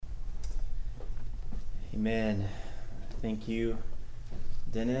Amen. Thank you,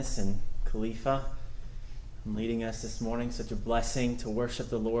 Dennis and Khalifa, for leading us this morning. Such a blessing to worship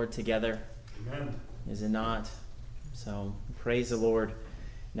the Lord together. Amen. Is it not? So praise the Lord.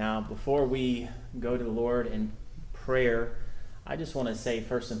 Now, before we go to the Lord in prayer, I just want to say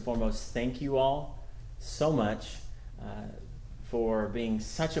first and foremost, thank you all so much for being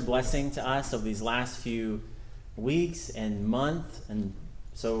such a blessing to us over these last few weeks and months. And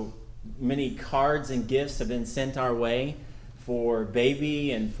so many cards and gifts have been sent our way for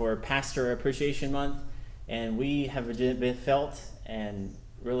Baby and for Pastor Appreciation Month. And we have been felt and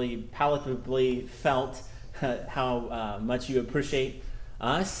really palatably felt how much you appreciate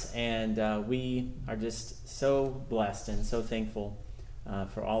us. And we are just so blessed and so thankful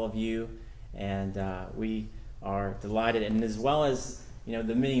for all of you. And we are delighted. And as well as, the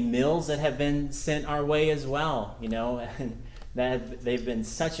many meals that have been sent our way as well, and that they've been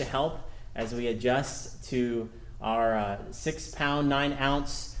such a help as we adjust to our 6-pound,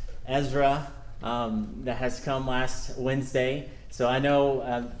 9-ounce Ezra that has come last Wednesday. So I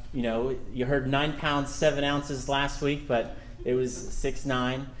know, you heard 9 pounds, 7 ounces last week, but it was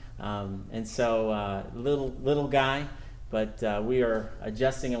 6'9", and so little guy. But we are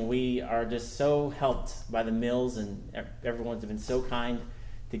adjusting, and we are just so helped by the meals, and everyone's been so kind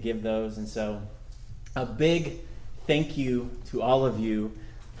to give those. And so a big thank you to all of you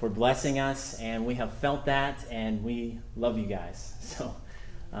for blessing us, and we have felt that, and we love you guys. So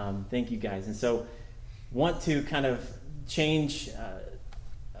thank you guys. And so want to kind of change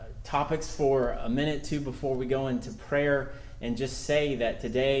topics for a minute, too, before we go into prayer, and just say that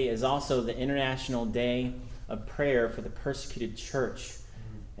today is also the International Day of Prayer for the Persecuted Church.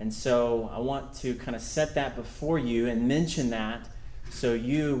 And so I want to kind of set that before you and mention that so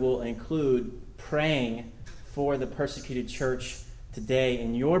you will include praying for the persecuted church today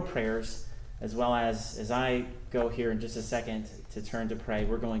in your prayers, as well as I go here in just a second to turn to pray.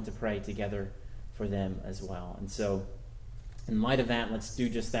 We're going to pray together for them as well. And so in light of that, let's do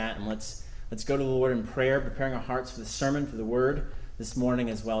just that, and let's go to the Lord in prayer, preparing our hearts for the sermon, for the word this morning,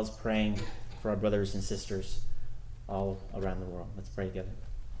 as well as praying for our brothers and sisters all around the world. Let's pray together.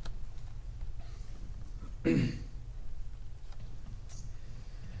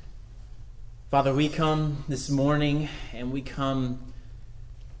 Father, we come this morning, and we come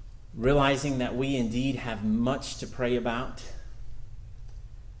realizing that we indeed have much to pray about.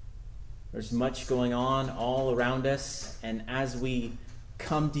 There's much going on all around us, and as we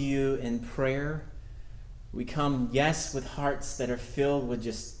come to you in prayer, we come, yes, with hearts that are filled with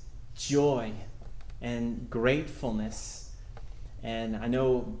just joy and gratefulness. And I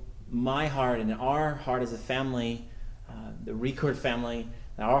know my heart and our heart as a family, the Record family,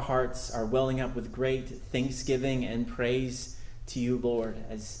 our hearts are welling up with great thanksgiving and praise to you, Lord,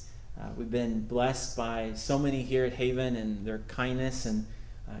 as we've been blessed by so many here at Haven and their kindness and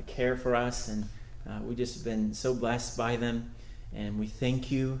care for us, and we've just been so blessed by them. And we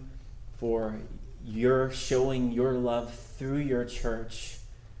thank you for your showing your love through your church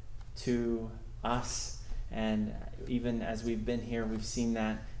to us. And even as we've been here, we've seen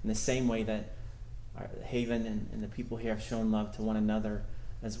that in the same way that Haven and the people here have shown love to one another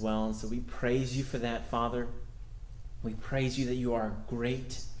as well. And so we praise you for that, Father. We praise you that you are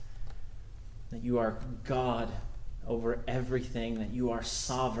great, that you are God over everything, that you are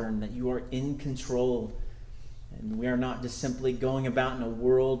sovereign, that you are in control. And we are not just simply going about in a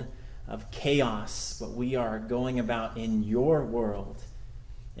world of chaos, but we are going about in your world.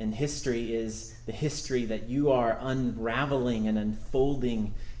 And history is the history that you are unraveling and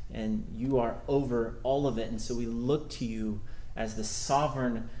unfolding, and you are over all of it. And so we look to you as the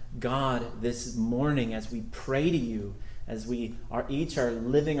sovereign God this morning as we pray to you, as we are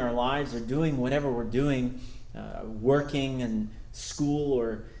living our lives or doing whatever we're doing, working in school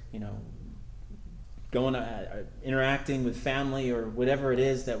or, going interacting with family or whatever it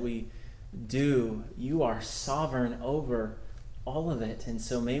is that we do. You are sovereign over all of it. And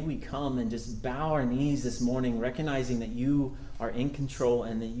so may we come and just bow our knees this morning, recognizing that you are in control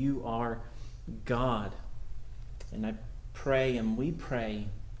and that you are God. And I pray, and we pray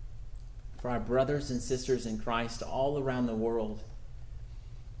for our brothers and sisters in Christ all around the world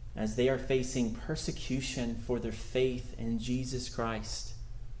as they are facing persecution for their faith in Jesus Christ.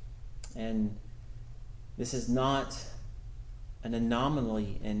 And this is not an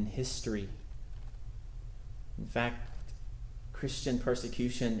anomaly in history. In fact, Christian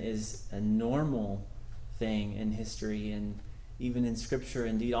persecution is a normal thing in history, and even in Scripture.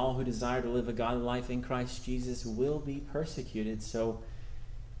 Indeed, all who desire to live a godly life in Christ Jesus will be persecuted. So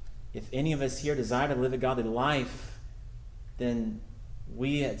if any of us here desire to live a godly life, then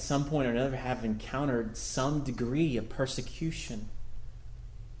we at some point or another have encountered some degree of persecution.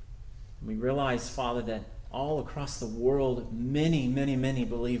 We realize, Father, that all across the world, many, many, many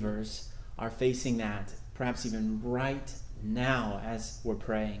believers are facing that, perhaps even right now as we're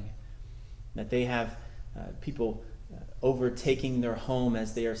praying. That they have people overtaking their home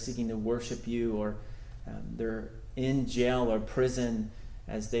as they are seeking to worship you, or they're in jail or prison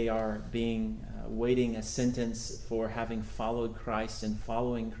as they are being waiting a sentence for having followed Christ and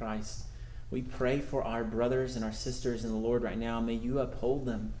following Christ. We pray for our brothers and our sisters in the Lord right now. May you uphold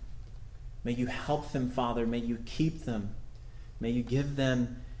them. May you help them, Father. May you keep them. May you give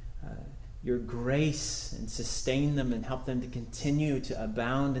them your grace and sustain them and help them to continue to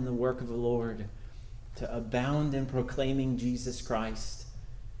abound in the work of the Lord, to abound in proclaiming Jesus Christ,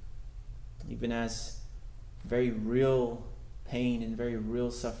 even as very real pain and very real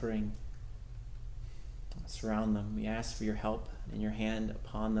suffering surround them. We ask for your help and your hand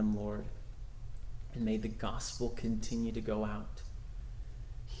upon them, Lord. And may the gospel continue to go out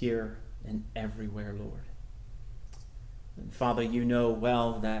here and everywhere, Lord. And Father, you know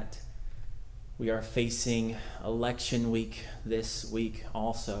well that we are facing election week this week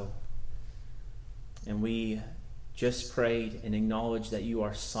also. And we just prayed and acknowledged that you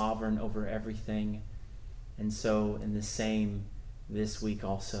are sovereign over everything. And so in the same this week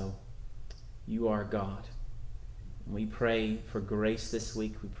also, you are God. And we pray for grace this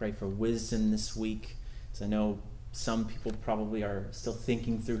week. We pray for wisdom this week. So I know some people probably are still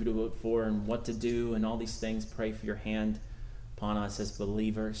thinking through who to vote for and what to do and all these things. Pray for your hand upon us as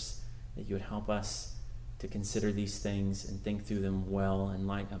believers, that you would help us to consider these things and think through them well in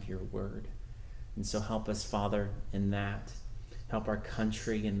light of your word. And so help us, Father, in that. Help our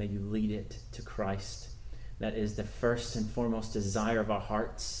country, and may you lead it to Christ. That is the first and foremost desire of our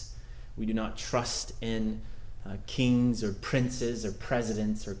hearts. We do not trust in kings or princes or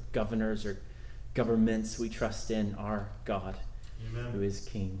presidents or governors or governments. We trust in our God, Amen, who is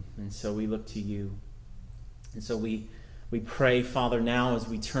King. And so we look to you. And so we pray, Father, now as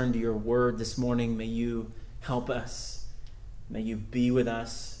we turn to your word this morning, may you help us. May you be with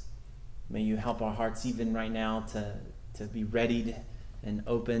us. May you help our hearts even right now to be readied and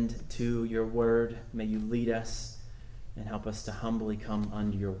opened to your word. May you lead us and help us to humbly come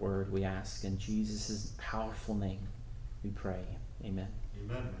under your word, we ask. In Jesus' powerful name we pray. Amen.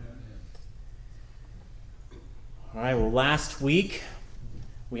 Amen. All right, well, last week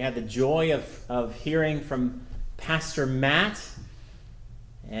we had the joy of hearing from Pastor Matt,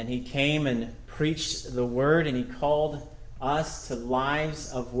 and he came and preached the word, and he called us to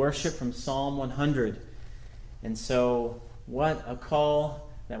lives of worship from Psalm 100. And so what a call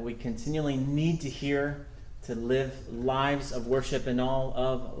that we continually need to hear, to live lives of worship in all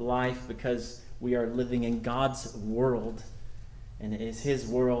of life, because we are living in God's world, and it is his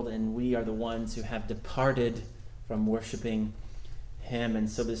world, and we are the ones who have departed from worshiping him. And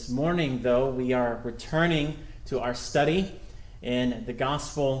so this morning, though, we are returning to our study in the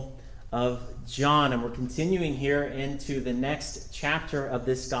Gospel of John, and we're continuing here into the next chapter of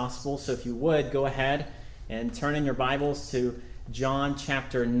this Gospel. So if you would, go ahead and turn in your Bibles to John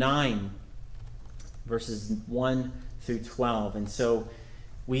chapter 9, verses 1 through 12. And so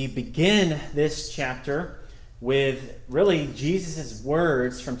we begin this chapter with really Jesus'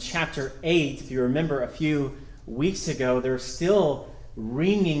 words from chapter 8. If you remember a few weeks ago, they're still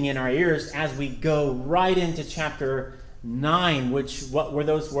ringing in our ears as we go right into chapter 9, which, what were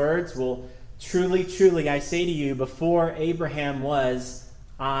those words? Well, truly, truly, I say to you, before Abraham was,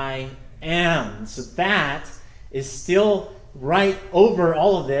 I am. So that is still right over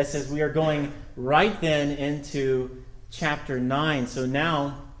all of this as we are going right then into chapter 9. So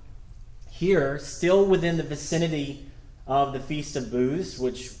now, here, still within the vicinity of the Feast of Booths,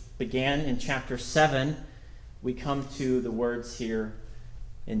 which began in chapter 7, we come to the words here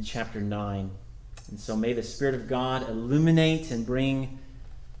in chapter 9. And so may the Spirit of God illuminate and bring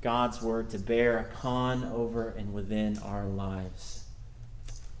God's word to bear upon, over, and within our lives.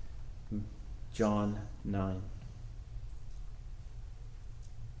 John 9.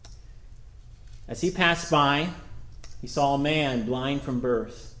 As he passed by, he saw a man blind from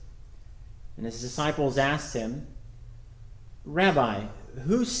birth. And his disciples asked him, Rabbi,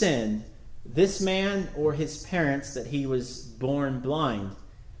 who sinned, this man or his parents, that he was born blind?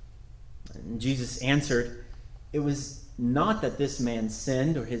 And Jesus answered, It was not that this man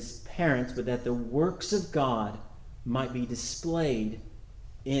sinned or his parents, but that the works of God might be displayed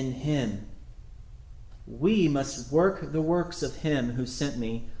in him. We must work the works of him who sent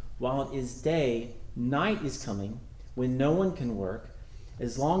me while it is day. Night is coming when no one can work.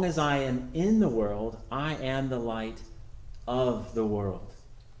 As long as I am in the world, I am the light of the world.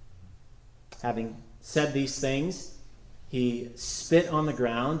 Having said these things, he spit on the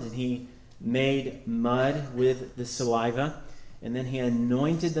ground and he made mud with the saliva, and then he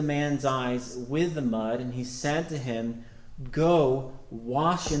anointed the man's eyes with the mud, and he said to him, "Go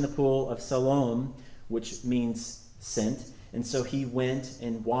wash in the pool of Siloam," which means sent. And so he went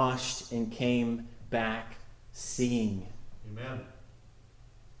and washed and came back seeing. Amen.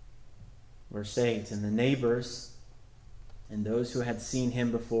 Verse 8, and the neighbors and those who had seen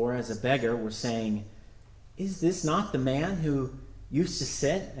him before as a beggar were saying, "Is this not the man who used to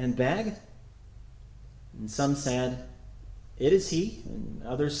sit and beg?" And some said, "It is he." And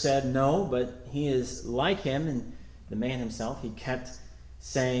others said, "No, but he is like him." And the man himself, he kept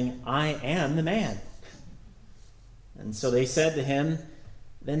saying, "I am the man." And so they said to him,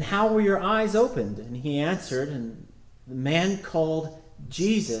 "Then how were your eyes opened?" And he answered, and the man called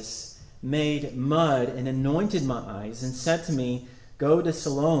Jesus made mud and anointed my eyes and said to me, "Go to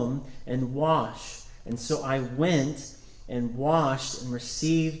Siloam and wash." And so I went and washed and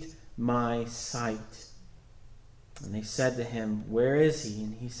received my sight. And they said to him, "Where is he?"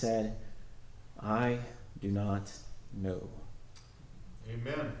 And he said, "I do not know."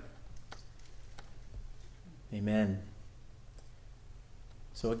 Amen. Amen.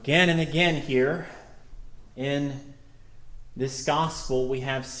 So again and again here in this gospel, we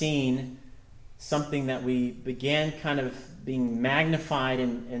have seen something that we began kind of being magnified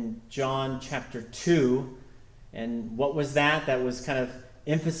in John chapter 2. And what was that was kind of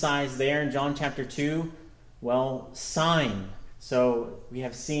emphasized there in John chapter 2? Well, sign. So we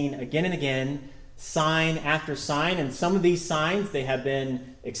have seen again and again, sign after sign. And some of these signs, they have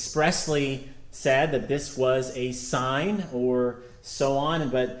been expressly said that this was a sign or so on.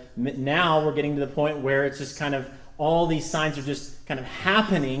 But now we're getting to the point where it's just kind of all these signs are just kind of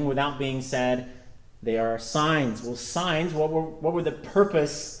happening without being said. They are signs. Well, signs, what were the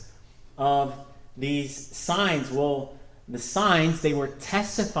purpose of these signs? Well, the signs, they were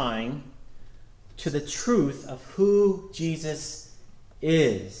testifying to the truth of who Jesus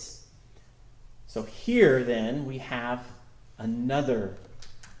is. So here then we have another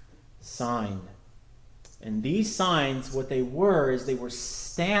sign. And these signs, what they were is they were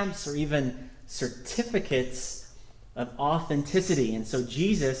stamps or even certificates of authenticity. And so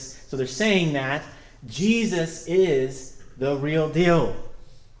they're saying that Jesus is the real deal.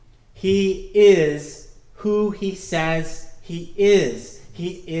 He is who he says he is.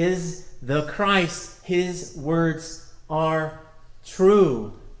 He is the Christ. His words are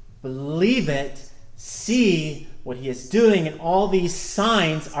true. Believe it. See what he is doing. And all these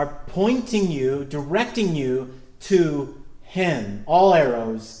signs are pointing you, directing you to him. All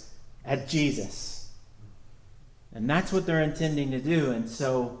arrows at Jesus. And that's what they're intending to do. And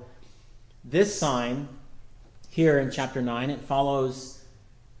so this sign here in chapter 9, it follows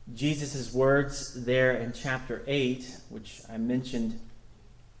Jesus' words there in chapter 8, which I mentioned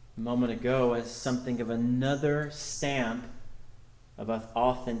a moment ago as something of another stamp of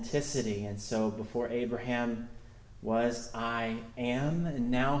authenticity. And so before Abraham was, I am,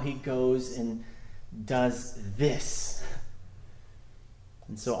 and now he goes and does this.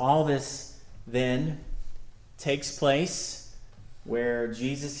 And so all this then takes place where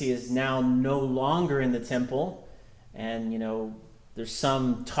Jesus, he is now no longer in the temple. And, there's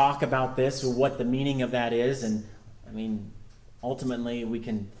some talk about this or what the meaning of that is. And, ultimately we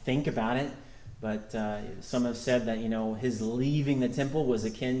can think about it. But some have said that, his leaving the temple was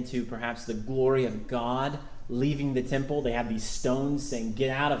akin to perhaps the glory of God leaving the temple. They have these stones saying, "Get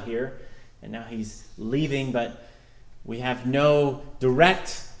out of here." And now he's leaving, but we have no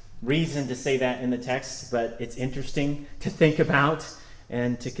direct reason to say that in the text, but it's interesting to think about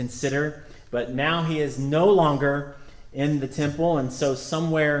and to consider. But now he is no longer in the temple, and so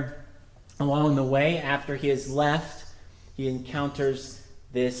somewhere along the way, after he has left, he encounters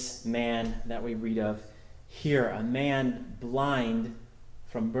this man that we read of here, a man blind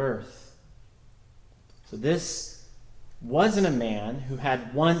from birth. So this wasn't a man who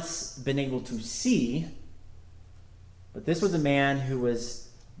had once been able to see, but this was a man who was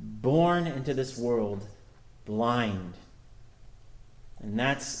born into this world blind. And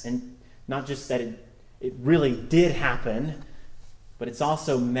that's not just that it really did happen, but it's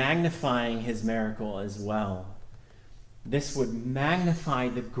also magnifying his miracle as well. This would magnify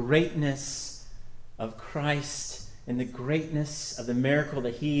the greatness of Christ and the greatness of the miracle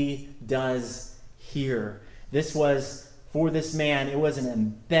that he does here. This was, for this man, it was an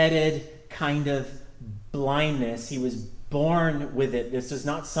embedded kind of blindness. He was born with it. This is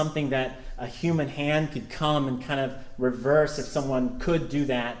not something that a human hand could come and kind of reverse if someone could do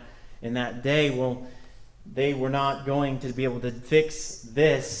that in that day. Well, they were not going to be able to fix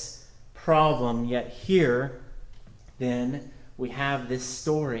this problem. Yet here, then, we have this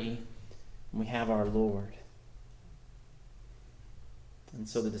story, and we have our Lord. And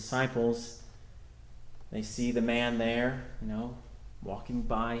so the disciples, they see the man there, walking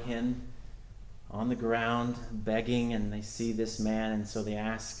by him on the ground, begging, and they see this man, and so they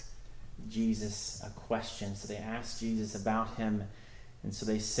ask Jesus a question. So they ask Jesus about him, and so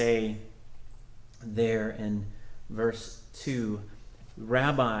they say there in verse 2,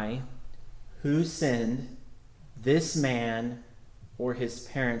 Rabbi, who sinned, this man or his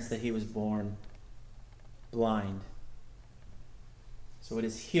parents, that he was born blind? So it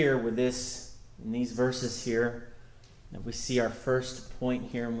is here with in these verses here, that we see our first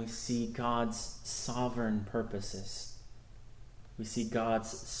point here, and we see God's sovereign purposes. We see God's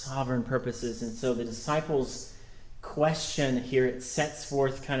sovereign purposes. And so the disciples' question here, it sets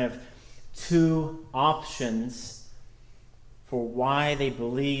forth kind of two options for why they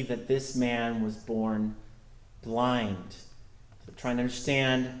believe that this man was born blind. So trying to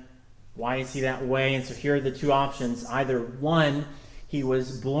understand, why is he that way? And so here are the two options. Either one, he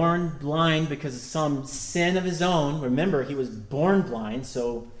was born blind because of some sin of his own. Remember, he was born blind,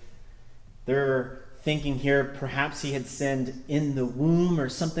 so they're thinking here perhaps he had sinned in the womb or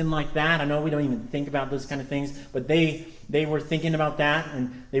something like that. I know we don't even think about those kind of things, but they were thinking about that,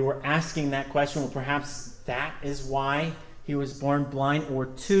 and they were asking that question. Well, perhaps that is why he was born blind. Or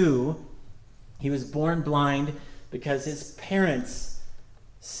two, he was born blind because his parents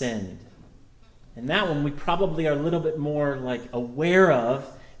sinned. And that one we probably are a little bit more aware of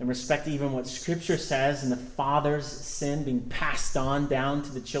in respect to even what Scripture says, and the father's sin being passed on down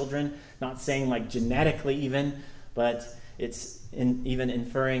to the children. Not saying genetically even, but it's even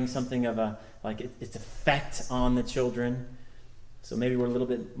inferring something of its effect on the children. So maybe we're a little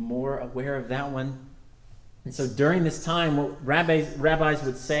bit more aware of that one. And so during this time, what rabbis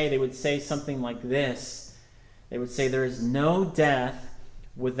would say, they would say something like this. They would say there is no death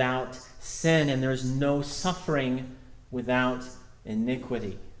without sin, and there is no suffering without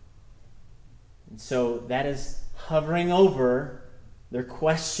iniquity. And so that is hovering over their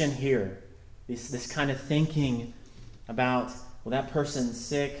question here. This kind of thinking about, well, that person's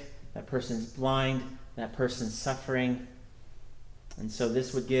sick, that person's blind, that person's suffering. And so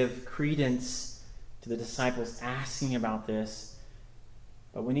this would give credence to the disciples asking about this.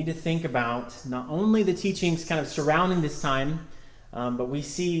 But we need to think about not only the teachings kind of surrounding this time, but we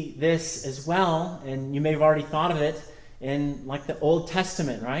see this as well, and you may have already thought of it, in the Old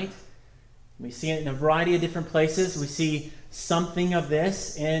Testament, right? We see it in a variety of different places. We see something of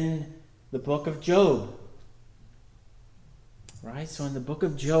this in the book of Job. Right? So in the book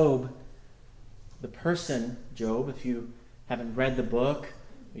of Job, the person, Job, if you haven't read the book,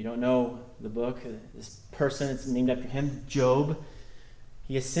 you don't know the book, this person, it's named after him, Job,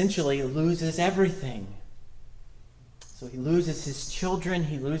 he essentially loses everything. So he loses his children,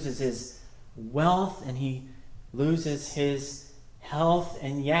 he loses his wealth, and he loses his health,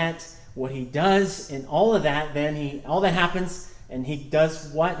 and yet what he does in all of that, all that happens, and he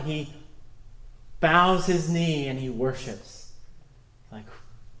does what? He bows his knee and he worships.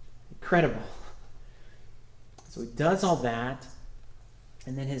 Incredible. So he does all that,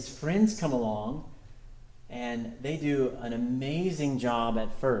 and then his friends come along, and they do an amazing job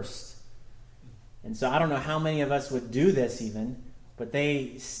at first. And so I don't know how many of us would do this even, but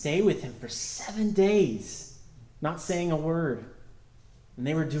they stay with him for 7 days, not saying a word. And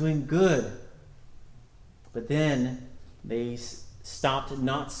they were doing good. But then they stopped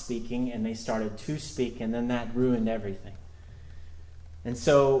not speaking and they started to speak, and then that ruined everything. And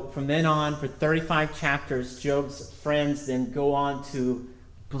so from then on, for 35 chapters, Job's friends then go on to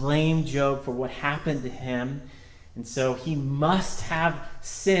blame Job for what happened to him. And so he must have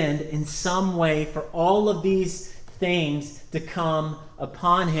sinned in some way for all of these things to come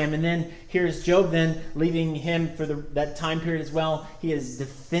upon him. And then here's Job then leaving him for that time period as well. He is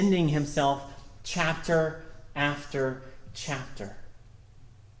defending himself chapter after chapter.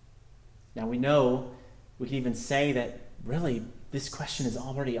 Now we know, we can even say that really this question is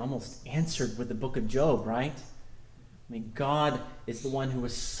already almost answered with the book of Job, right? I mean, God is the one who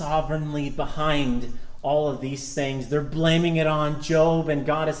was sovereignly behind all of these things. They're blaming it on Job, and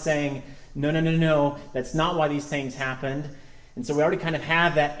God is saying, no, that's not why these things happened. And so we already kind of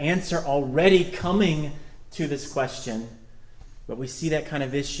have that answer already coming to this question. But we see that kind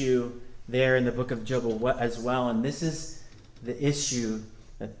of issue there in the book of Job as well. And this is the issue,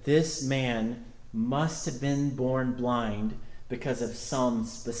 that this man must have been born blind because of some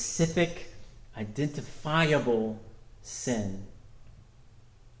specific, identifiable sin.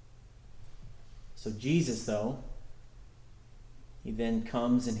 So Jesus, though, he then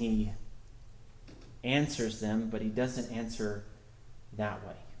comes and he answers them, but he doesn't answer that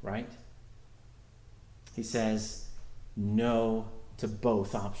way, right? He says no to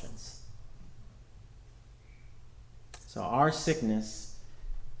both options. So our sickness,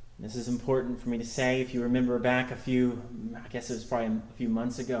 this is important for me to say, if you remember back I guess it was probably a few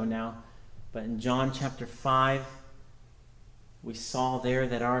months ago now, but in John chapter 5, we saw there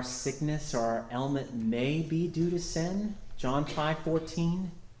that our sickness or our ailment may be due to sin. John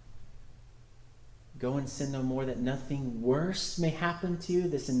 5:14. Go and sin no more, that nothing worse may happen to you.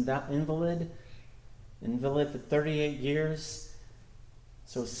 This invalid for 38 years.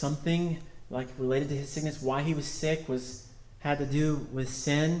 So something like related to his sickness, why he was sick, had to do with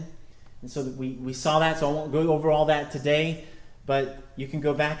sin. And so we saw that, so I won't go over all that today, but you can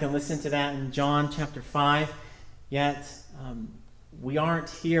go back and listen to that in John chapter 5. Yet, we aren't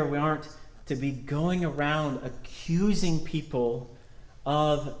to be going around accusing people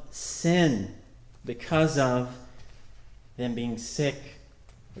of sin because of them being sick,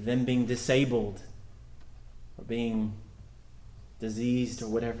 or them being disabled, or being diseased, or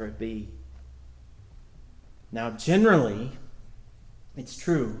whatever it be. Now, generally, it's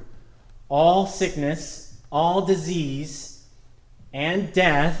true. All sickness, all disease, and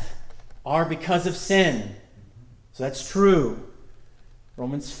death are because of sin. So that's true.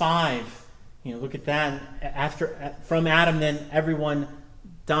 Romans 5, look at that. From Adam, then everyone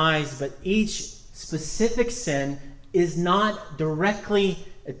dies, but each specific sin is not directly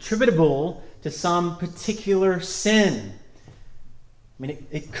attributable to some particular sin. I mean,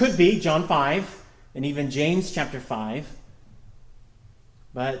 it could be John 5 and even James chapter 5,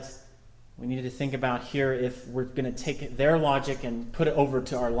 but we needed to think about here if we're going to take their logic and put it over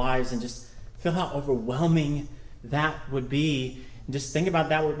to our lives and just feel how overwhelming that would be. And just think about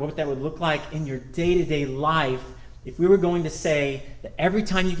that, what that would look like in your day-to-day life if we were going to say that every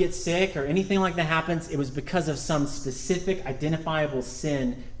time you get sick or anything like that happens, it was because of some specific identifiable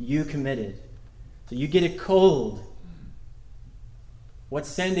sin you committed. So you get a cold. What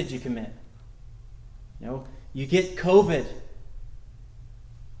sin did you commit? You get COVID.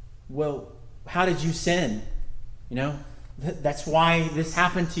 Well, how did you sin? That's why this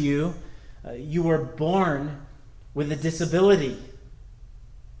happened to you. You were born with a disability.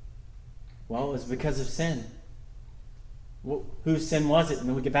 Well, it was because of sin. Whose sin was it? And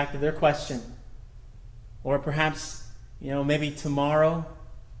then we get back to their question. Or perhaps, maybe tomorrow,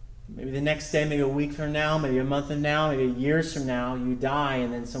 maybe the next day, maybe a week from now, maybe a month from now, maybe years from now, you die,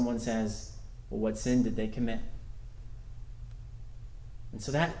 and then someone says, well, what sin did they commit? And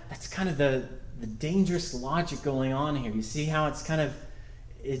so that's kind of the dangerous logic going on here. You see how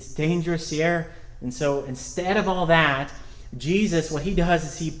it's dangerous here? And so instead of all that, Jesus, what he does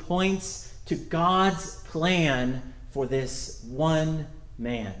is he points to God's plan for this one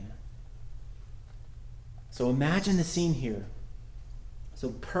man. So imagine the scene here. So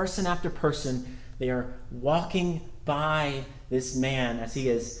person after person, they are walking by this man as he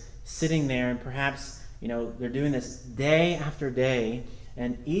is sitting there, and perhaps, they're doing this day after day,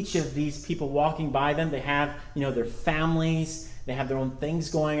 and each of these people walking by them, they have, their families, they have their own things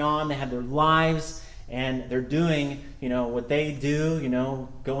going on, they have their lives, and they're doing, what they do,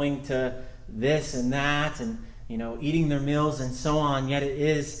 going to this and that, and eating their meals and so on. Yet it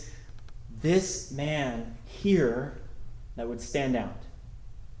is this man here that would stand out.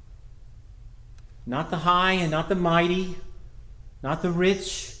 Not the high and not the mighty, not the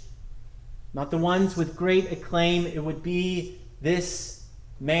rich, not the ones with great acclaim. It would be this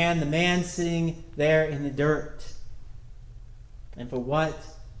man, the man sitting there in the dirt. And for what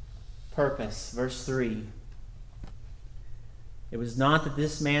purpose? Verse 3. It was not that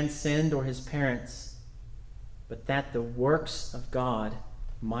this man sinned or his parents, but that the works of God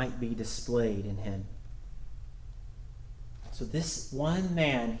might be displayed in him. So this one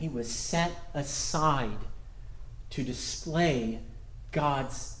man, he was set aside to display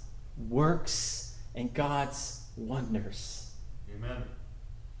God's works and God's wonders. Amen.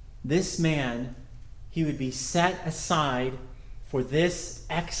 This man, he would be set aside for this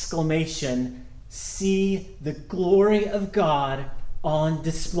exclamation, see the glory of God on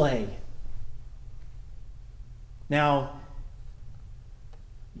display. Now,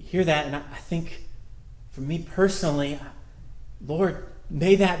 you hear that, and I think, for me personally, Lord,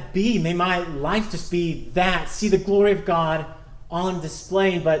 may that be, may my life just be that, see the glory of God on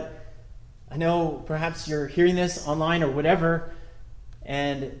display. But I know perhaps you're hearing this online or whatever,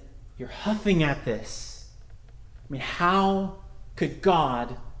 and you're huffing at this. I mean, how could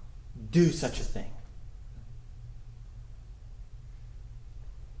God do such a thing?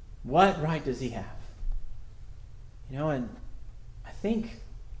 What right does he have? And I think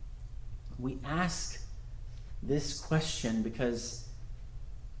we ask this question because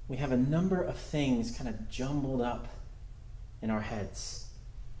we have a number of things kind of jumbled up in our heads.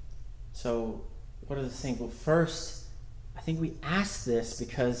 So, what are the things? Well, first, I think we ask this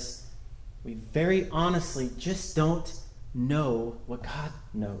because we very honestly just don't know what God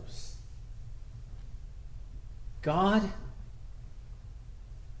knows. God,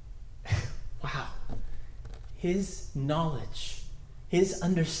 wow, His knowledge, His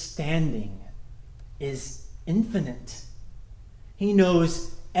understanding is infinite. He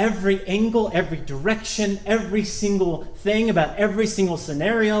knows every angle, every direction, every single thing about every single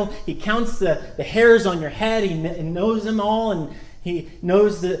scenario. He counts the hairs on your head. He knows them all, and He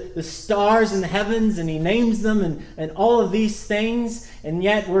knows the stars in the heavens, and He names them, and all of these things. And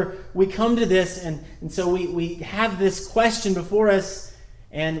yet we come to this, and so we have this question before us,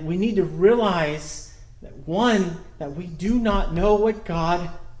 and we need to realize that, one, that we do not know what God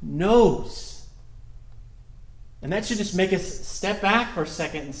knows. And that should just make us step back for a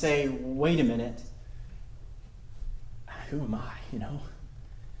second and say, wait a minute. Who am I,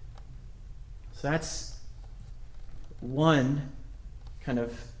 So that's one kind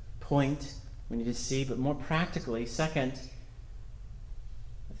of point we need to see. But more practically, second,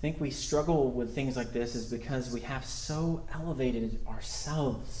 I think we struggle with things like this is because we have so elevated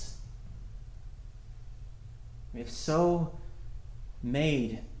ourselves. We have so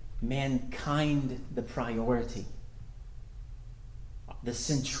made mankind the priority, the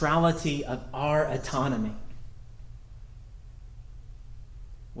centrality of our autonomy.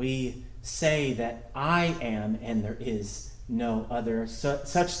 We say that I am and there is no other,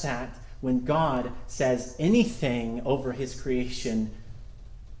 such that when God says anything over His creation,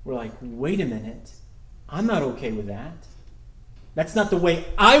 we're like, wait a minute, I'm not okay with that. That's not the way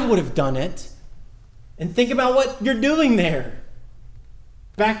I would have done it. And think about what you're doing there.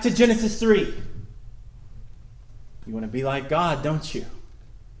 Back to Genesis 3. You want to be like God, don't you?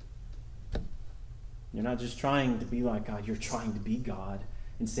 You're not just trying to be like God, you're trying to be God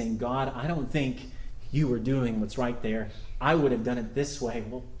and saying, God, I don't think you were doing what's right there. I would have done it this way.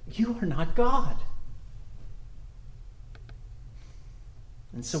 Well, you are not God.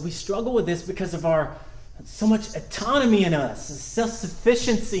 And so we struggle with this because of our so much autonomy in us,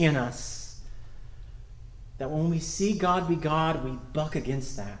 self-sufficiency in us, that when we see God be God, we buck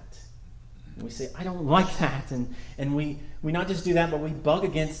against that. And we say, I don't like that. And we not just do that, but we buck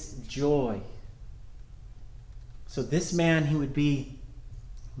against joy. So this man, he would be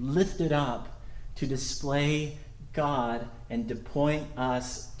lifted up to display God and to point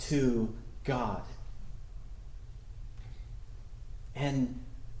us to God. And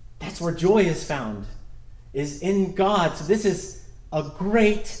that's where joy is found, is in God. So this is a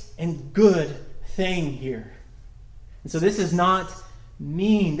great and good thing here. And so this is not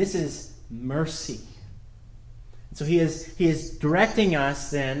mean, this is mercy. And so he is directing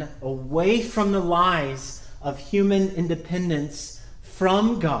us then away from the lies of human independence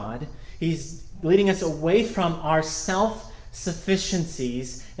from God. He's leading us away from our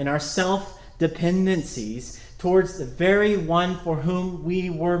self-sufficiencies and our self-dependencies towards the very one for whom we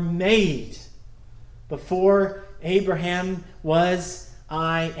were made. Before Abraham was,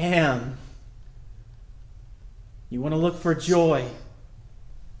 I am. You want to look for joy?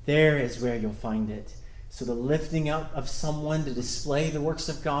 There is where you'll find it. So the lifting up of someone to display the works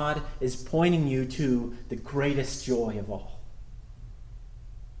of God is pointing you to the greatest joy of all.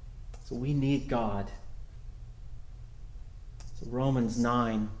 So we need God. So Romans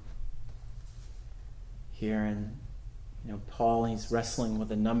 9 here, and Paul, he's wrestling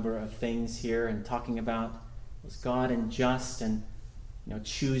with a number of things here and talking about, was God unjust and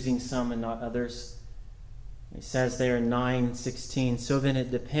choosing some and not others? He says there in 9:16, so then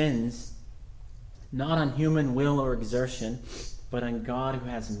it depends not on human will or exertion, but on God who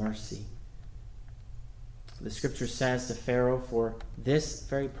has mercy. The scripture says to Pharaoh, for this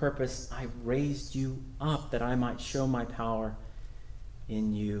very purpose I raised you up, that I might show my power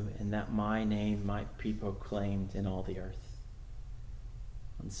in you, and that my name might be proclaimed in all the earth.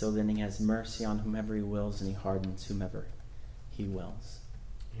 And so then he has mercy on whomever he wills, and he hardens whomever he wills.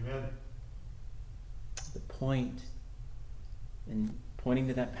 Amen. The point in pointing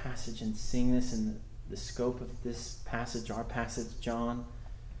to that passage and seeing this in the scope of this passage, our passage, John,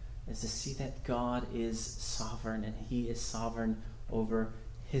 is to see that God is sovereign, and He is sovereign over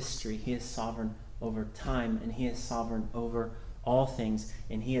history. He is sovereign over time, and He is sovereign over all things,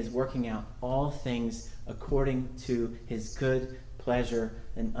 and He is working out all things according to His good pleasure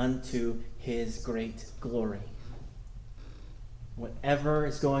and unto His great glory. whatever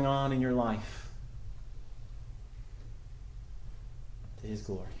is going on in your life to His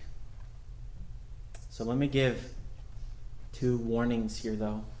glory. So let me give 2 warnings here,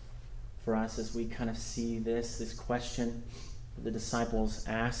 though, for us as we kind of see this question that the disciples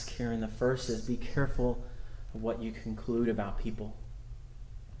ask here. And the first is, be careful of what you conclude about people.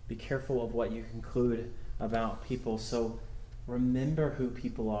 Be careful of what you conclude about people. So remember who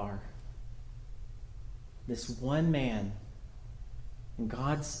people are. This one man and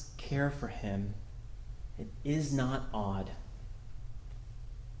God's care for him, it is not odd.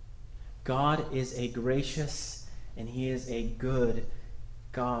 God is a gracious and He is a good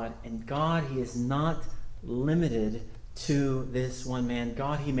God. And God, He is not limited to this one man.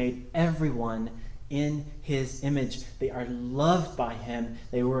 God, He made everyone in His image. They are loved by Him.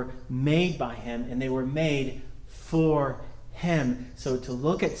 They were made by Him, and they were made for Him. So to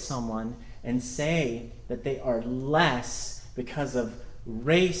look at someone and say that they are less because of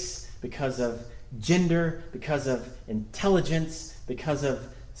race, because of gender, because of intelligence, because of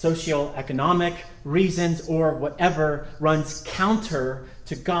socioeconomic reasons, or whatever, runs counter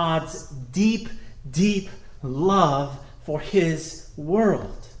to God's deep, deep love for His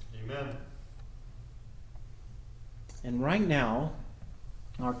world. Amen. And right now,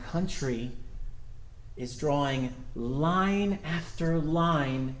 our country is drawing line after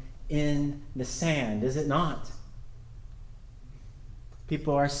line in the sand, is it not?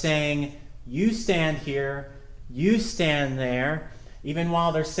 People are saying, you stand here, you stand there. Even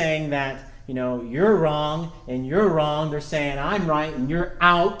while they're saying that, you're wrong and you're wrong, they're saying, I'm right and you're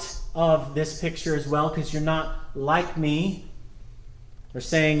out of this picture as well because you're not like me. They're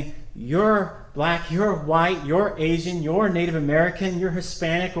saying, you're black, you're white, you're Asian, you're Native American, you're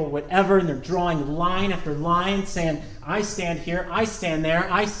Hispanic, or whatever. And they're drawing line after line saying, I stand here, I stand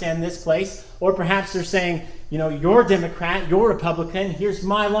there, I stand this place. Or perhaps they're saying, you're Democrat, you're Republican, here's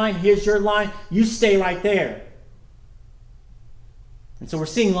my line, here's your line, you stay right there. And so we're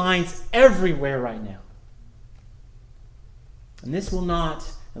seeing lines everywhere right now. And this will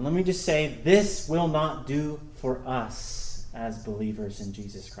not, and let me just say, this will not do for us as believers in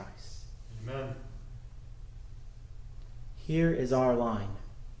Jesus Christ. Amen. Here is our line.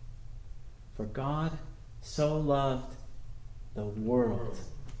 For God so loved the world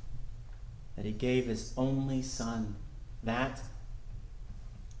that He gave His only Son, that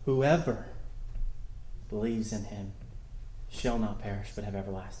whoever believes in Him shall not perish but have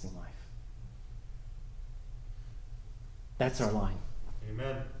everlasting life. That's our line.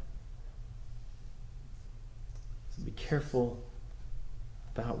 Amen. So be careful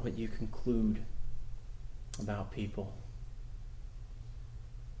about what you conclude about people.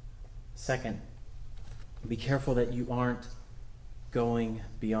 Second, be careful that you aren't going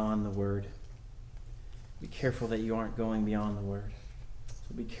beyond the Word. Be careful that you aren't going beyond the Word.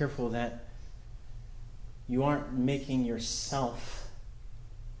 So be careful that you aren't making yourself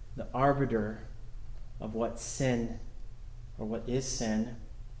the arbiter of what sin, or what is sin,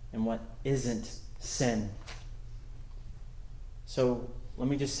 and what isn't sin. So let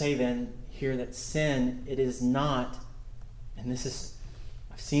me just say then here that sin, it is not, and this is,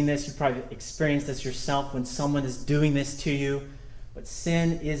 I've seen this, you've probably experienced this yourself when someone is doing this to you, but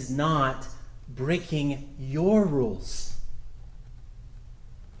sin is not breaking your rules.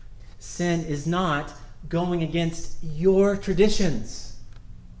 Sin is not going against your traditions.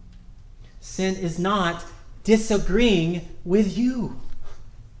 Sin is not disagreeing with you.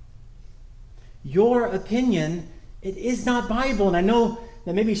 Your opinion, it is not Bible. And I know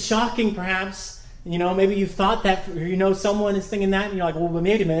that may be shocking perhaps. Maybe you've thought that, someone is thinking that, and you're like, well,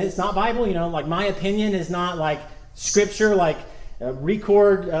 wait a minute, it's not Bible? Like my opinion is not like Scripture, like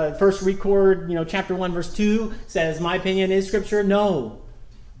first record, chapter 1, verse 2 says my opinion is Scripture. No.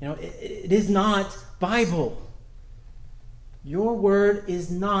 It is not Bible. Your word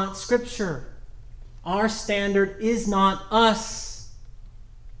is not Scripture. Our standard is not us.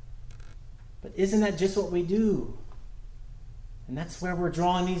 But isn't that just what we do? And that's where we're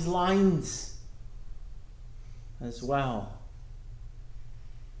drawing these lines as well.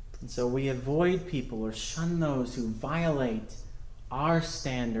 And so we avoid people or shun those who violate our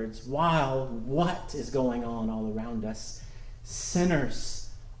standards while what is going on all around us? Sinners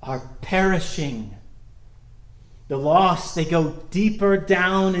are perishing. The lost, they go deeper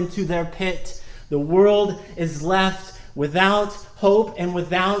down into their pit. The world is left without hope and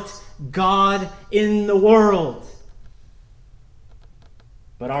without God in the world.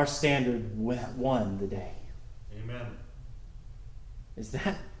 But our standard won the day. Amen. Is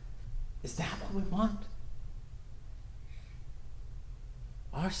that what we want?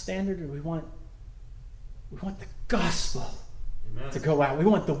 Our standard, or we want the gospel. Amen. to go out. We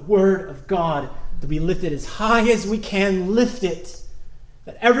want the Word of God to be lifted as high as we can lift it,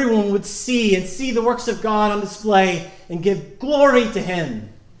 that everyone would see and see the works of God on display and give glory to Him.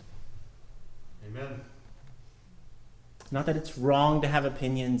 Amen. Not that it's wrong to have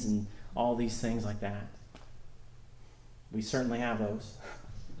opinions and all these things like that. We certainly have those.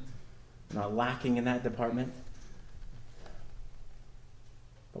 We're not lacking in that department.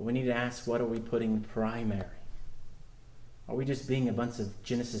 But we need to ask, what are we putting primary? Are we just being a bunch of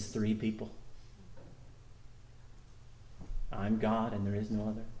Genesis 3 people? I'm God and there is no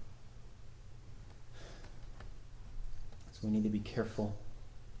other. So we need to be careful.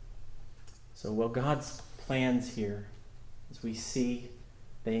 So, well, God's plans here, as we see,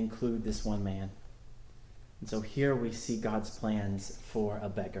 they include this one man. And so here we see God's plans for a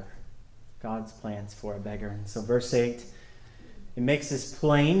beggar. God's plans for a beggar. And so verse 8, it makes this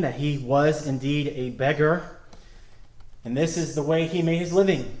plain that he was indeed a beggar. And this is the way he made his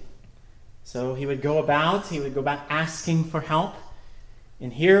living. So he would go about asking for help.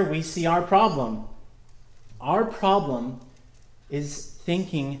 And here we see our problem. Our problem is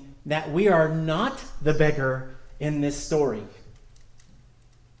thinking that we are not the beggar in this story.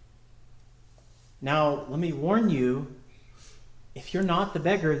 Now, let me warn you, if you're not the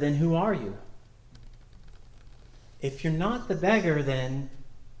beggar, then who are you? If you're not the beggar, then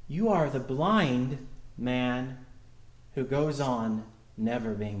you are the blind man who goes on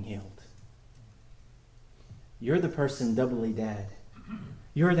never being healed. You're the person doubly dead.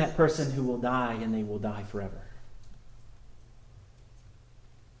 You're that person who will die and they will die forever.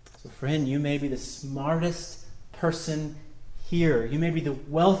 So friend, you may be the smartest person here. You may be the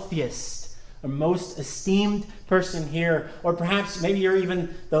wealthiest or most esteemed person here. Or perhaps maybe you're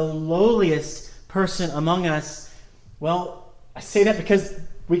even the lowliest person among us. Well, I say that because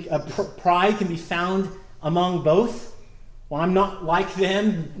pride can be found among both. Well, I'm not like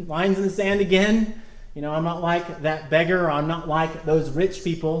them. Lines in the sand again. I'm not like that beggar. Or I'm not like those rich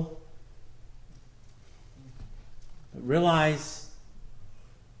people. But realize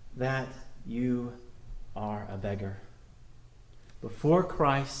that you are a beggar. Before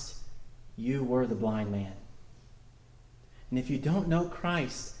Christ, you were the blind man. And if you don't know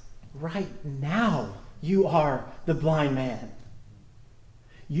Christ, right now you are the blind man.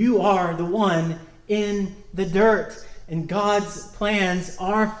 You are the one in the dirt. And God's plans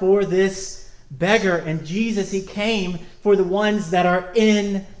are for this beggar. And Jesus, he came for the ones that are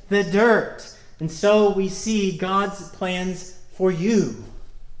in the dirt. And so we see God's plans for you.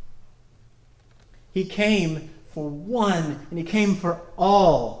 He came for one, and he came for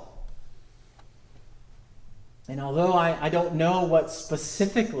all. And although I don't know what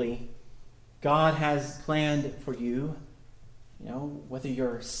specifically God has planned for you, whether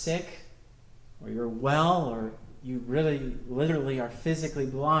you're sick or you're well or you really literally are physically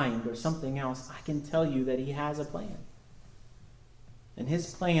blind or something else, I can tell you that he has a plan. And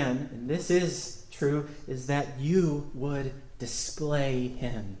his plan, and this is true, is that you would display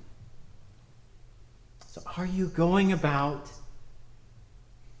him. So are you going about,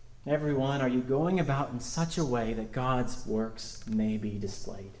 everyone, are you going about in such a way that God's works may be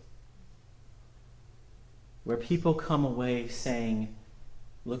displayed? Where people come away saying,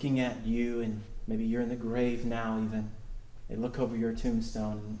 looking at you, and maybe you're in the grave now even, they look over your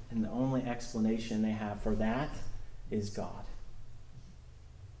tombstone, and the only explanation they have for that is God.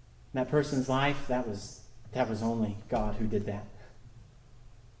 In that person's life, that was only God who did that.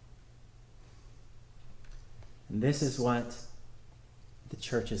 And this is what the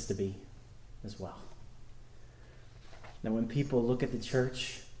church is to be as well. Now, when people look at the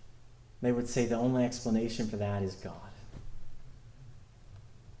church, they would say the only explanation for that is God.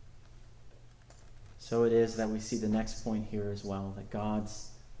 So it is that we see the next point here as well, that God's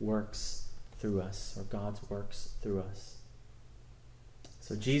works through us, or God's works through us.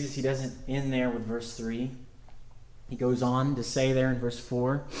 So Jesus, he doesn't end there with verse 3. He goes on to say there in verse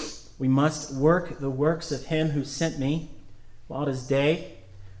 4, we must work the works of him who sent me while it is day.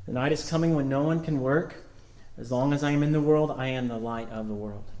 The night is coming when no one can work. As long as I am in the world, I am the light of the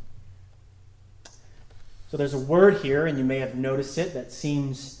world. So there's a word here, and you may have noticed it, that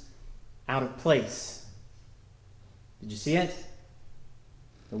seems out of place. Did you see it?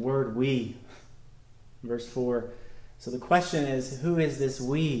 The word we. Verse 4. So the question is, who is this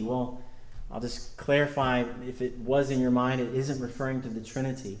we? Well, I'll just clarify, if it was in your mind, it isn't referring to the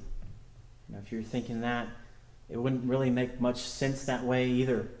Trinity. If you're thinking that, it wouldn't really make much sense that way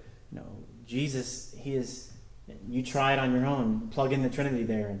either. Jesus, you try it on your own, plug in the Trinity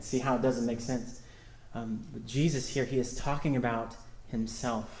there and see how it doesn't make sense. But Jesus here, he is talking about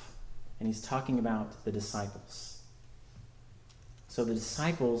himself, and he's talking about the disciples. So the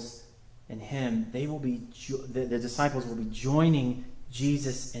disciples and him, the disciples will be joining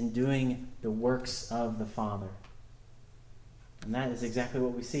Jesus in doing the works of the Father. And that is exactly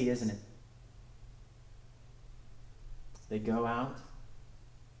what we see, isn't it? They go out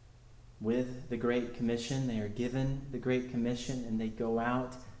with the Great Commission. They are given the Great Commission, and they go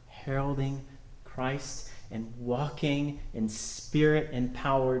out heralding Christ and walking in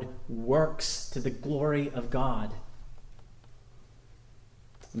Spirit-empowered works to the glory of God.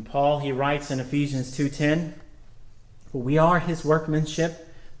 And Paul, he writes in Ephesians 2:10, "For we are his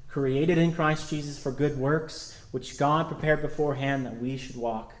workmanship, created in Christ Jesus for good works, which God prepared beforehand that we should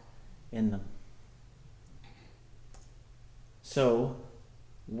walk in them." So,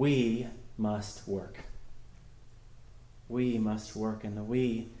 we must work. We must work. And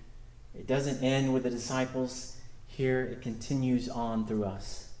it doesn't end with the disciples. Here, it continues on through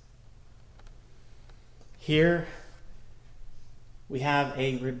us. Here, we have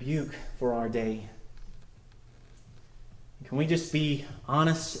a rebuke for our day. Can we just be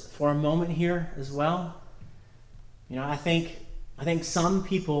honest for a moment here as well? I think some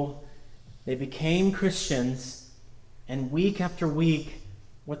people, they became Christians, and week after week,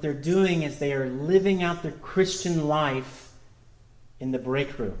 what they're doing is they are living out their Christian life in the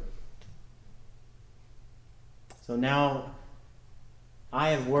break room. So now, I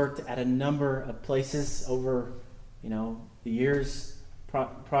have worked at a number of places over, the years,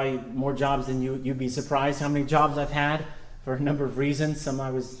 probably more jobs than you'd be surprised how many jobs I've had for a number of reasons. Some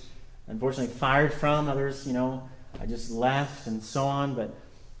I was unfortunately fired from, others, I just left and so on. But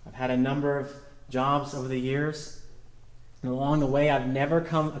I've had a number of jobs over the years. And along the way, I've never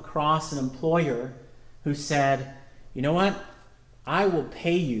come across an employer who said, "You know what? I will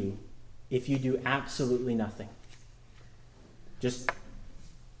pay you if you do absolutely nothing. Just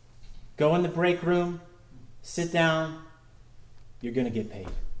go in the break room, sit down, you're going to get paid."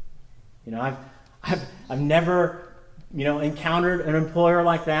 I've never, encountered an employer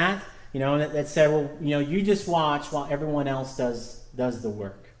like that, that said, "Well, you just watch while everyone else does the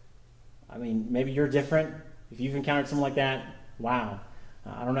work." I mean, maybe you're different. If you've encountered someone like that, wow.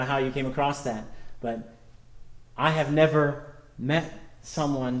 I don't know how you came across that, but I have never met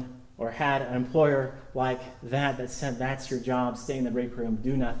someone or had an employer like that said, "That's your job, stay in the break room,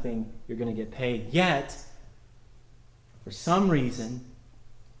 do nothing, you're going to get paid." Yet, for some reason,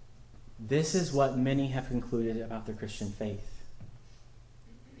 this is what many have concluded about their Christian faith.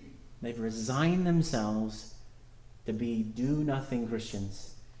 They've resigned themselves to be do-nothing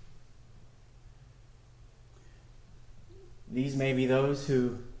Christians. These may be those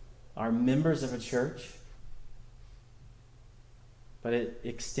who are members of a church, but it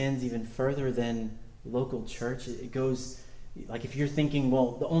extends even further than local church. It goes, like if you're thinking,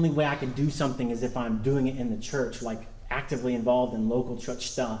 well, the only way I can do something is if I'm doing it in the church, like actively involved in local church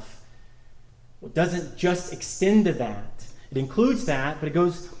stuff. Well, it doesn't just extend to that. It includes that, but it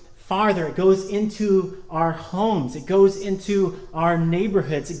goes farther. It goes into our homes. It goes into our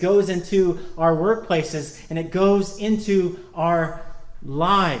neighborhoods. It goes into our workplaces. And it goes into our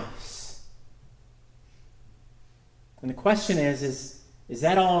lives. And the question is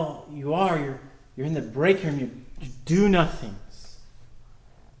that all you are? You're in the break room. You do nothings.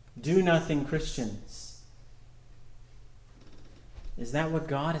 Do nothing Christians. Is that what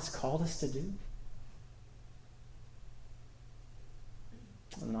God has called us to do?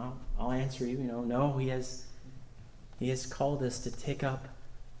 And I'll answer you, no, He has called us to take up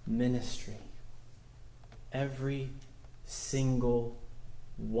ministry. Every single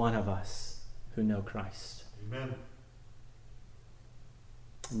one of us who know Christ. Amen.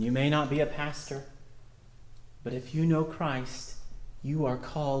 And you may not be a pastor, but if you know Christ, you are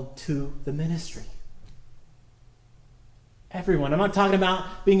called to the ministry. Everyone. I'm not talking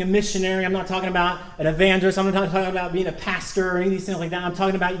about being a missionary. I'm not talking about an evangelist. I'm not talking about being a pastor or any of these things like that. I'm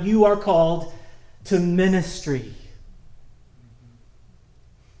talking about you are called to ministry.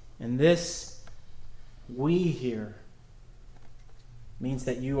 And this, we here, means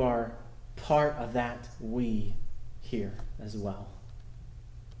that you are part of that we here as well.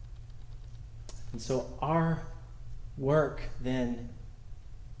 And so our work then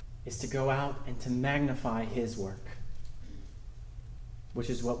is to go out and to magnify His work, which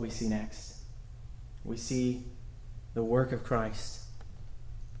is what we see next. We see the work of Christ.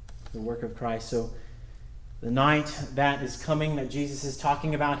 The work of Christ. So the night that is coming that Jesus is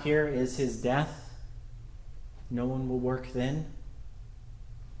talking about here is His death. No one will work then.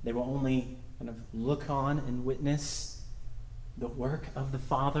 They will only kind of look on and witness the work of the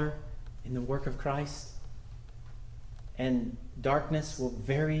Father in the work of Christ. And darkness will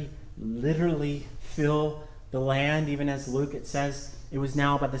very literally fill the land, even as Luke, it says, it was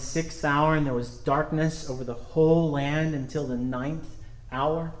now about the 6th hour, and there was darkness over the whole land until the 9th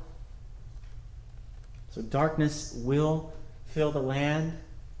hour. So darkness will fill the land.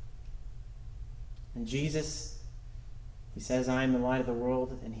 And Jesus, he says, I am the light of the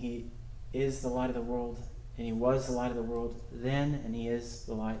world, and he is the light of the world, and he was the light of the world then, and he is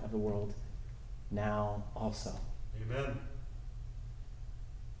the light of the world now also. Amen.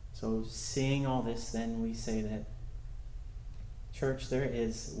 So seeing all this, then we say that, church, there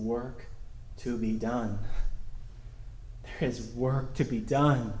is work to be done. There is work to be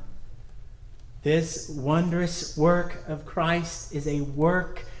done. This wondrous work of Christ is a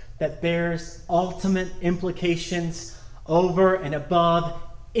work that bears ultimate implications over and above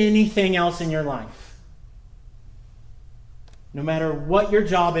anything else in your life. No matter what your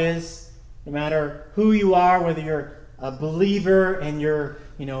job is, no matter who you are, whether you're a believer and you're,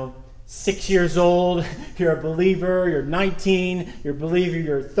 6 years old, you're a believer, you're 19, you're a believer,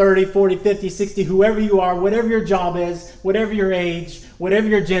 you're 30, 40, 50, 60, whoever you are, whatever your job is, whatever your age, whatever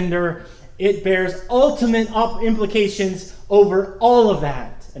your gender, it bears ultimate implications over all of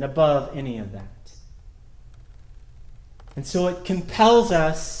that and above any of that. And so it compels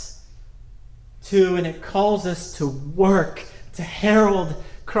us to, and it calls us to work, to herald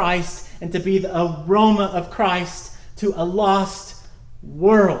Christ, and to be the aroma of Christ to a lost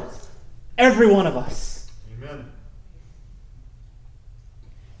world. Every one of us. Amen.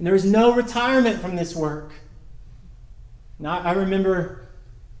 And there is no retirement from this work. Now, I remember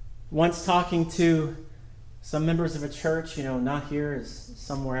once talking to some members of a church, not here, is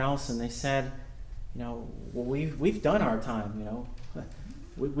somewhere else, and they said, well, we've done our time,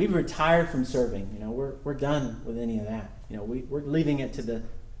 we've retired from serving, we're done with any of that, we're leaving it to the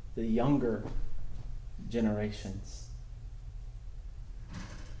younger generations.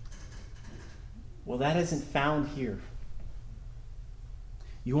 Well, that isn't found here.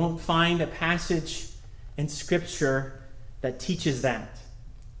 You won't find a passage in Scripture that teaches that,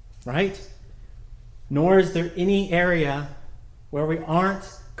 right? Nor is there any area where we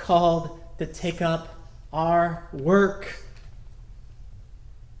aren't called to take up our work.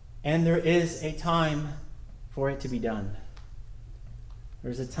 And there is a time for it to be done.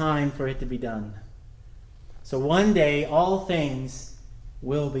 There's a time for it to be done. So one day, all things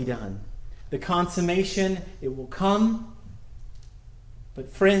will be done. The consummation, it will come. But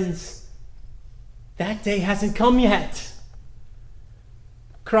friends, that day hasn't come yet.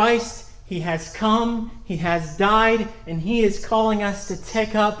 Christ, he has come, he has died, and he is calling us to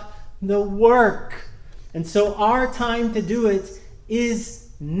take up the work. And so our time to do it is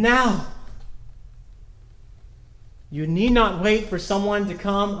now. You need not wait for someone to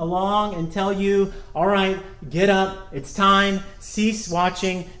come along and tell you, all right, get up, it's time, cease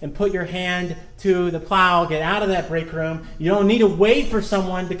watching, and put your hand to the plow, get out of that break room. You don't need to wait for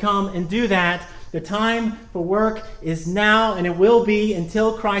someone to come and do that. The time for work is now, and it will be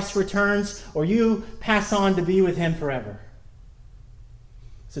until Christ returns, or you pass on to be with him forever.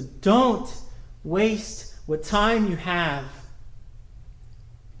 So don't waste what time you have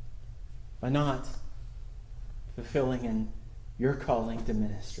by not fulfilling in your calling to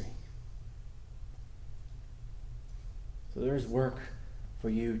ministry. So there's work for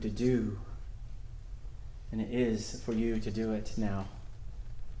you to do, and it is for you to do it now.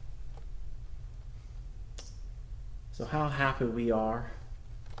 So how happy we are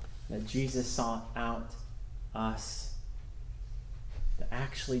that Jesus sought out us to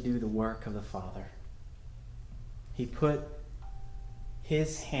actually do the work of the Father. He put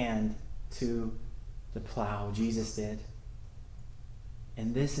his hand to the plow. Jesus did.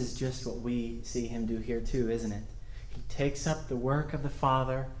 And this is just what we see him do here too, isn't it? He takes up the work of the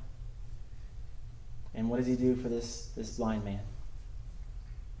Father. And what does he do for this blind man?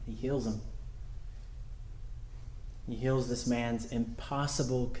 He heals him. He heals this man's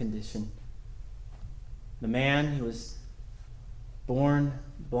impossible condition. The man, he was born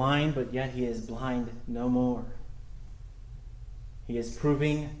blind, but yet he is blind no more. He is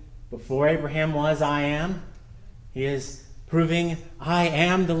proving, before Abraham was, I am. He is proving, I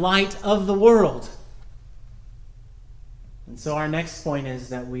am the light of the world. And so our next point is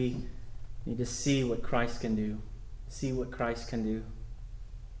that we need to see what Christ can do. See what Christ can do.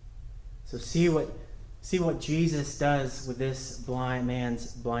 So see what Jesus does with this blind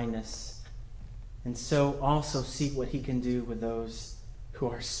man's blindness. And so also see what he can do with those who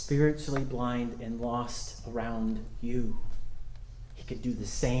are spiritually blind and lost around you. He could do the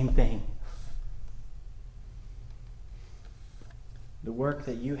same thing. The work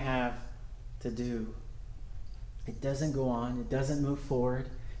that you have to do, it doesn't go on, it doesn't move forward,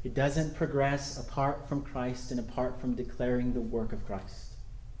 It doesn't progress apart from Christ and apart from declaring the work of Christ.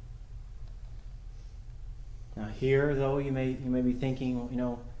 Now here, though, you may be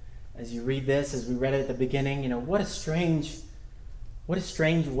thinking, as you read this, as we read it at the beginning, what a strange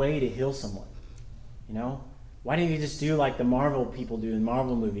way to heal someone. Why didn't you just do like the Marvel people do in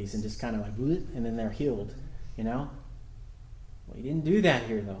Marvel movies and just kind of like, and then they're healed, Well, he didn't do that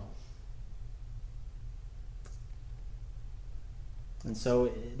here, though. And so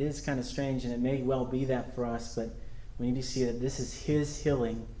it is kind of strange, and it may well be that for us, but we need to see that this is his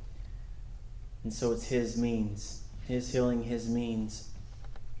healing, and so it's his means. His healing, his means.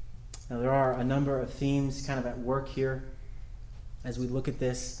 Now there are a number of themes kind of at work here as we look at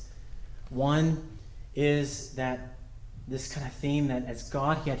this. One is that this kind of theme that as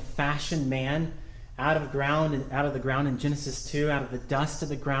God, he had fashioned man out of the ground in Genesis 2, out of the dust of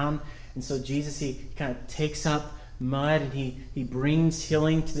the ground. And so Jesus, he kind of takes up mud and he brings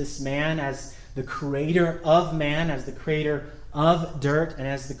healing to this man as the creator of man, as the creator of dirt, and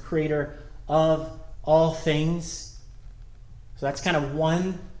as the creator of all things. So that's kind of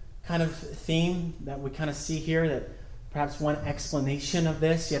one kind of theme that we kind of see here, that perhaps one explanation of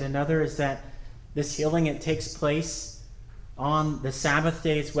this. Yet another is that this healing, it takes place on the Sabbath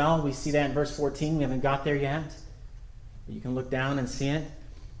day as well. We see that in verse 14. We haven't got there yet, but you can look down and see it.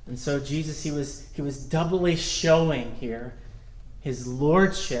 And so Jesus, he was doubly showing here his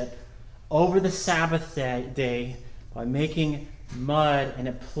lordship over the Sabbath day by making mud and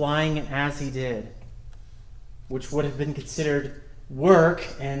applying it as he did, which would have been considered work,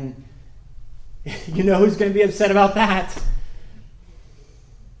 and who's going to be upset about that.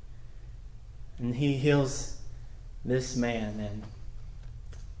 And he heals this man then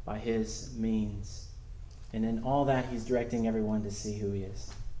by his means. And in all that, he's directing everyone to see who he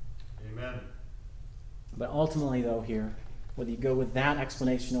is. Amen. But ultimately, though, here, whether you go with that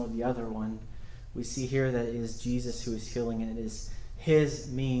explanation or the other one, we see here that it is Jesus who is healing, and it is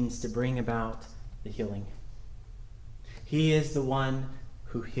his means to bring about the healing. He is the one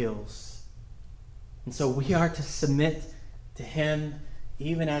who heals. And so we are to submit to him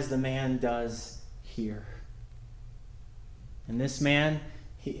even as the man does here. And this man,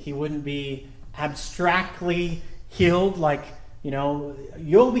 he wouldn't be abstractly healed like,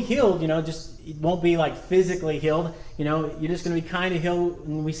 you'll be healed, just it won't be like physically healed. You're just going to be kind of healed.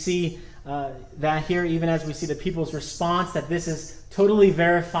 And we see that here, even as we see the people's response, that this is totally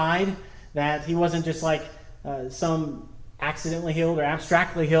verified, that he wasn't just like some accidentally healed or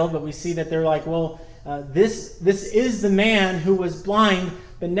abstractly healed, but we see that they're like, well, this is the man who was blind,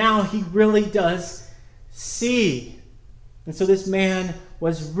 but now he really does see. And so this man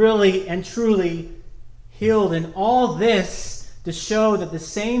was really and truly healed. And all this to show that the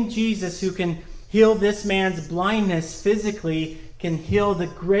same Jesus who can heal this man's blindness physically can heal the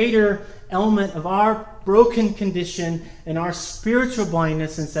greater element of our broken condition and our spiritual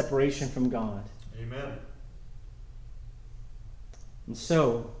blindness and separation from God. Amen. And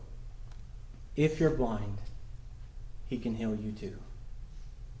so, if you're blind, he can heal you too.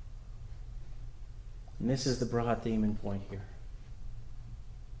 And this is the broad theme and point here.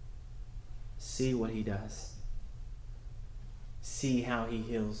 See what he does. See how he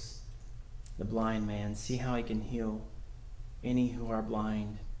heals the blind man. See how he can heal any who are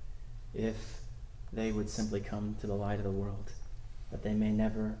blind if they would simply come to the light of the world, that they may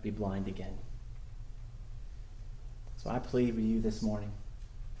never be blind again. So I plead with you this morning,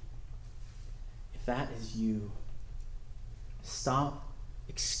 if that is you, stop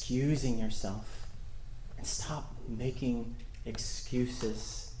excusing yourself and stop making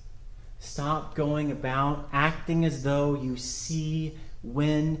excuses. Stop going about acting as though you see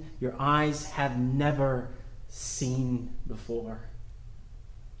when your eyes have never seen before.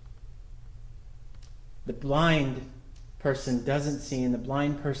 The blind person doesn't see, and the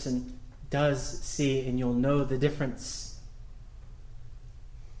blind person does see, and you'll know the difference.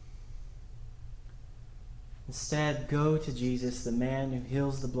 Instead, go to Jesus, the man who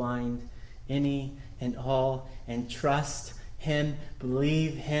heals the blind, any and all, and trust him,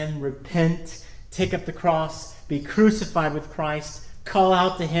 believe him, repent, take up the cross, be crucified with Christ, call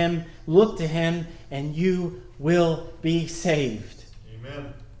out to him, look to him, and you will be saved.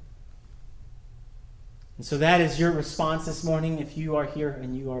 Amen. And so that is your response this morning if you are here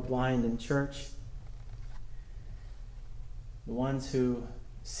and you are blind in church. The ones who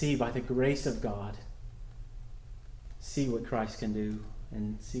see by the grace of God, see what Christ can do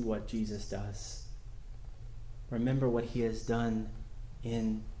and see what Jesus does. Remember what he has done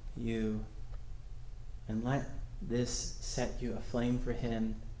in you. And let this set you aflame for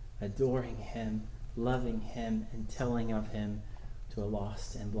him, adoring him, loving him, and telling of him to a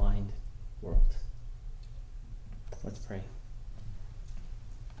lost and blind world. Let's pray.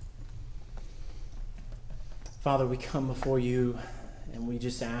 Father, we come before you and we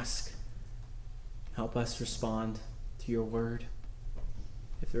just ask, help us respond to your word.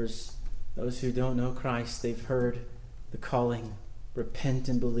 If there's those who don't know Christ, they've heard the calling, repent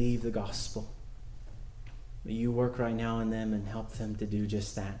and believe the gospel. May you work right now in them and help them to do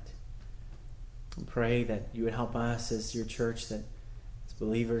just that. And pray that you would help us as your church, that as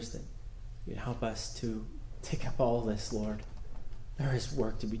believers, that you'd help us to take up all this, Lord. There is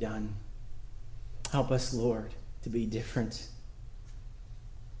work to be done. Help us, Lord, to be different.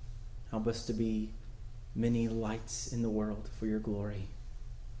 Help us to be many lights in the world for your glory.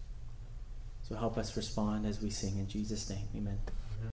 So help us respond as we sing in Jesus' name. Amen.